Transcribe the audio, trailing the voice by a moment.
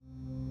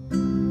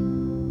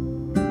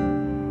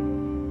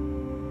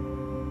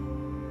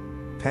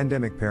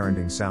Pandemic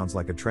parenting sounds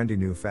like a trendy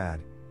new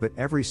fad, but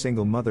every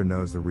single mother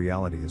knows the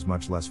reality is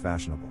much less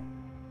fashionable.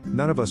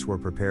 None of us were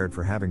prepared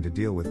for having to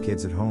deal with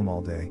kids at home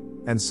all day,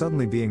 and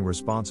suddenly being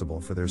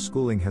responsible for their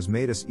schooling has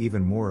made us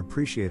even more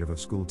appreciative of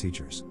school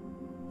teachers.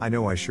 I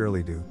know I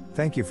surely do.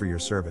 Thank you for your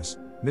service,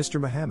 Mr.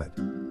 Muhammad.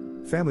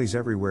 Families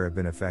everywhere have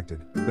been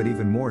affected, but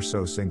even more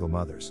so single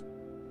mothers.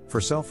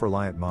 For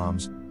self-reliant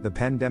moms, the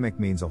pandemic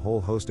means a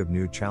whole host of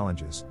new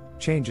challenges,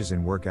 changes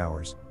in work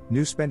hours,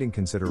 new spending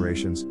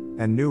considerations,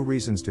 and new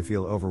reasons to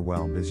feel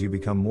overwhelmed as you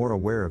become more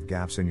aware of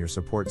gaps in your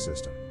support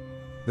system.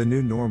 The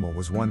new normal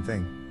was one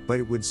thing, but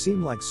it would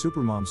seem like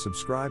supermoms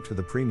subscribe to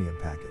the premium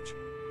package.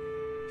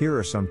 Here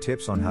are some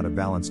tips on how to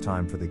balance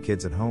time for the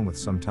kids at home with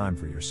some time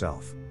for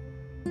yourself.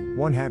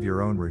 1. Have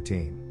your own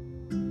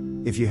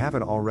routine. If you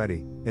haven't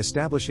already,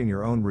 establishing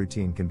your own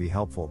routine can be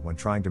helpful when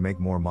trying to make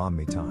more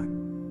mom-me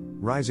time.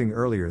 Rising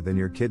earlier than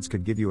your kids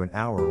could give you an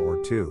hour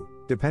or two,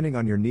 depending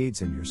on your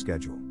needs and your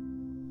schedule.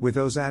 With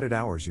those added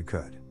hours you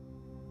could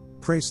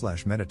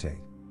pray/meditate.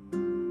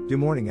 Do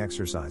morning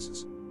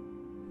exercises.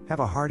 Have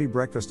a hearty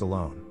breakfast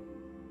alone.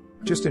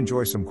 Just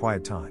enjoy some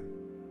quiet time.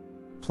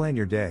 Plan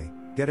your day,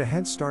 get a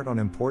head start on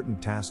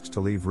important tasks to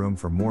leave room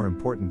for more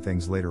important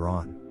things later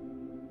on.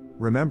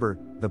 Remember,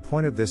 the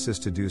point of this is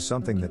to do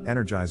something that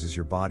energizes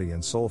your body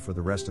and soul for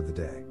the rest of the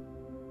day.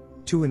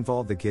 2.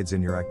 Involve the kids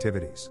in your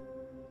activities.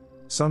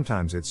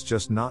 Sometimes it's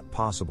just not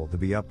possible to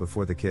be up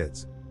before the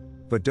kids.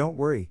 But don't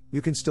worry,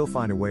 you can still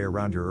find a way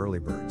around your early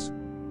birds.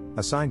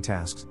 Assign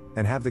tasks,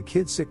 and have the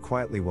kids sit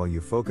quietly while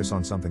you focus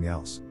on something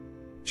else.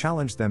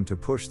 Challenge them to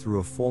push through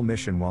a full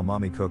mission while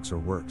mommy cooks or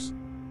works.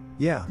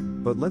 Yeah,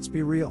 but let's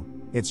be real,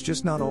 it's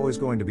just not always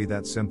going to be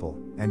that simple,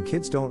 and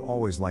kids don't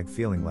always like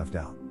feeling left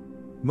out.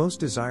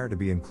 Most desire to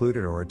be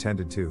included or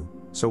attended to,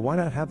 so why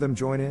not have them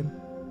join in?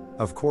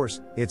 Of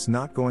course, it's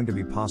not going to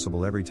be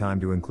possible every time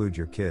to include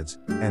your kids,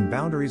 and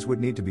boundaries would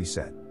need to be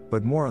set,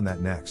 but more on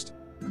that next.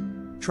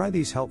 Try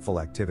these helpful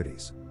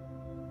activities.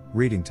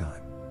 Reading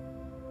time.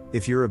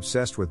 If you're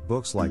obsessed with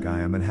books like I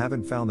am and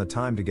haven't found the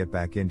time to get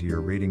back into your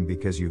reading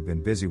because you've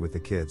been busy with the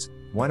kids,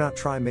 why not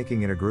try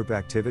making it a group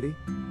activity?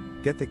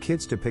 Get the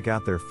kids to pick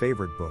out their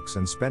favorite books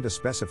and spend a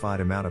specified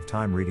amount of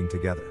time reading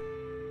together.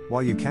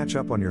 While you catch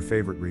up on your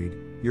favorite read,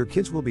 your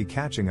kids will be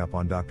catching up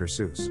on Dr.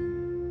 Seuss.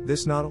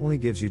 This not only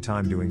gives you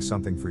time doing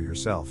something for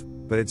yourself,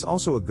 but it's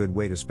also a good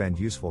way to spend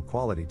useful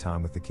quality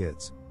time with the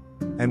kids.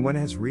 And when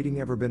has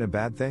reading ever been a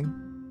bad thing?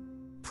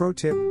 Pro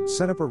tip,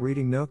 set up a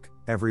reading nook.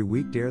 Every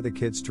week dare the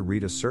kids to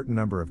read a certain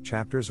number of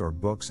chapters or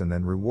books and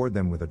then reward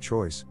them with a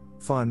choice,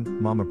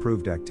 fun,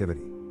 mom-approved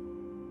activity.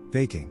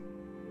 Baking.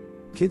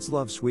 Kids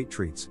love sweet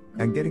treats,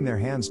 and getting their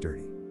hands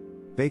dirty.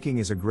 Baking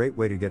is a great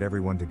way to get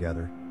everyone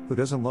together. Who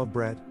doesn't love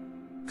bread?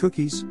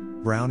 Cookies,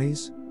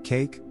 brownies,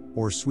 cake,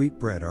 or sweet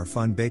bread are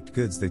fun baked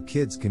goods that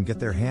kids can get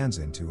their hands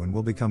into and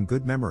will become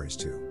good memories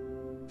too.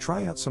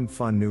 Try out some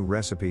fun new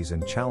recipes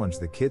and challenge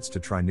the kids to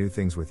try new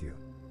things with you.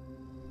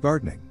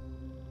 Gardening.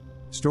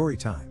 Story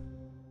time.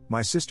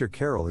 My sister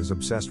Carol is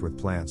obsessed with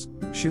plants.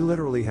 She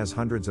literally has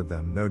hundreds of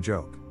them, no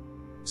joke.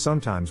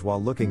 Sometimes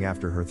while looking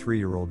after her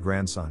 3-year-old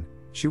grandson,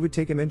 she would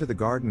take him into the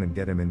garden and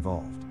get him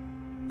involved.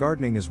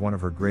 Gardening is one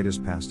of her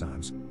greatest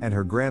pastimes, and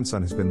her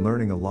grandson has been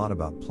learning a lot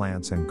about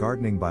plants and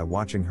gardening by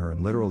watching her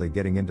and literally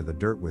getting into the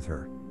dirt with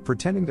her,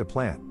 pretending to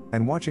plant,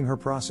 and watching her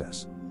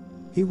process.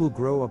 He will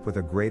grow up with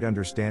a great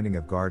understanding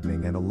of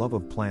gardening and a love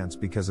of plants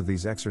because of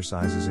these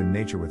exercises in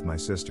nature with my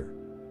sister.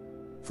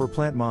 For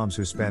plant moms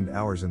who spend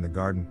hours in the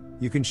garden,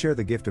 you can share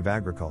the gift of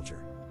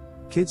agriculture.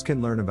 Kids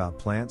can learn about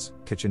plants,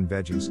 kitchen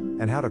veggies,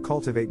 and how to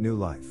cultivate new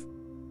life.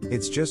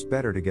 It's just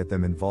better to get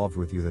them involved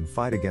with you than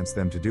fight against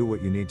them to do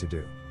what you need to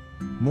do.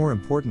 More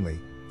importantly,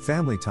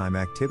 family time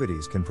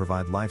activities can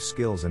provide life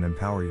skills and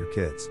empower your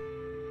kids.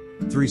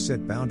 3.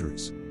 Set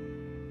boundaries.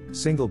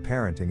 Single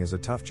parenting is a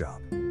tough job.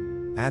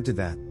 Add to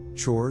that,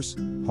 chores,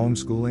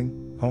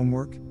 homeschooling,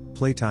 homework,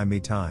 playtime,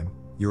 me time,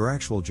 your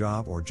actual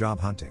job or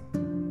job hunting.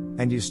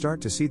 And you start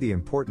to see the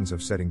importance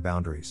of setting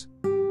boundaries.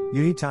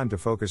 You need time to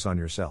focus on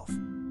yourself.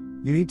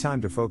 You need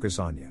time to focus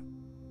on you.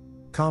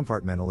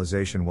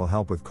 Compartmentalization will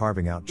help with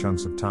carving out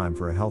chunks of time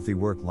for a healthy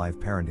work-life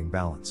parenting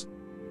balance.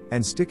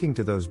 And sticking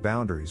to those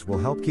boundaries will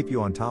help keep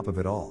you on top of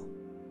it all.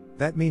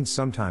 That means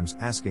sometimes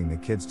asking the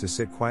kids to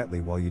sit quietly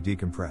while you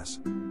decompress.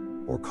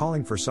 Or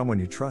calling for someone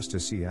you trust to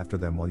see after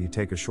them while you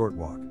take a short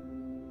walk.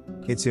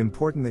 It's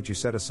important that you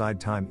set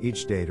aside time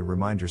each day to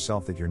remind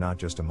yourself that you're not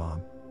just a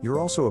mom, you're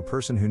also a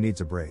person who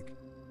needs a break.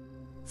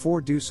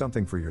 4. Do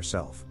something for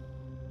yourself.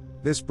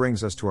 This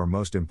brings us to our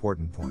most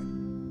important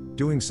point.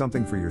 Doing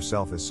something for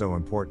yourself is so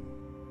important.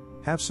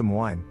 Have some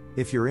wine,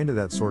 if you're into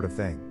that sort of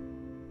thing.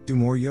 Do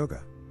more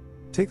yoga.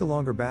 Take a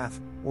longer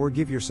bath, or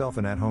give yourself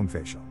an at-home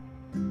facial.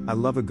 I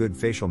love a good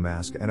facial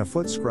mask and a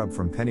foot scrub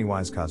from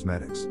Pennywise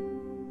Cosmetics.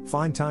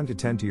 Find time to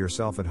tend to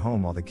yourself at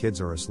home while the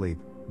kids are asleep,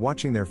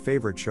 watching their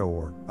favorite show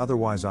or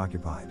otherwise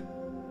occupied.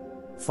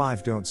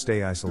 5. Don't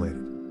stay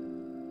isolated.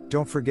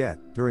 Don't forget,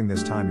 during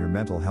this time your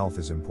mental health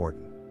is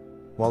important.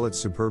 While it's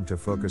superb to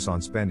focus on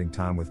spending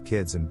time with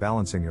kids and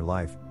balancing your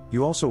life,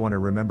 You also want to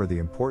remember the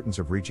importance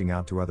of reaching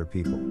out to other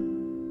people.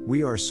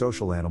 We are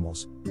social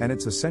animals, and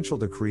it's essential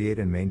to create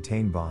and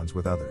maintain bonds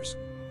with others.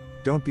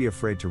 Don't be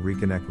afraid to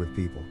reconnect with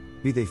people,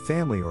 be they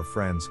family or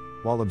friends,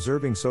 while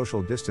observing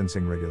social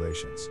distancing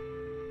regulations.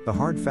 The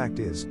hard fact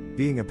is,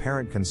 being a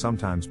parent can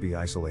sometimes be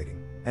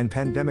isolating, and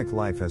pandemic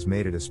life has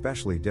made it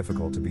especially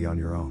difficult to be on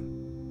your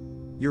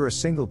own. You're a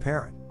single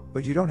parent,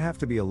 but you don't have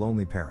to be a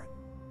lonely parent.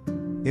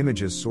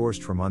 Images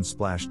sourced from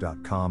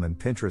Unsplash.com and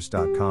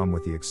Pinterest.com,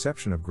 with the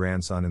exception of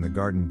grandson in the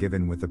garden,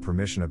 given with the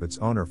permission of its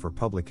owner for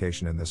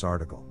publication in this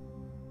article.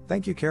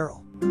 Thank you,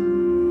 Carol.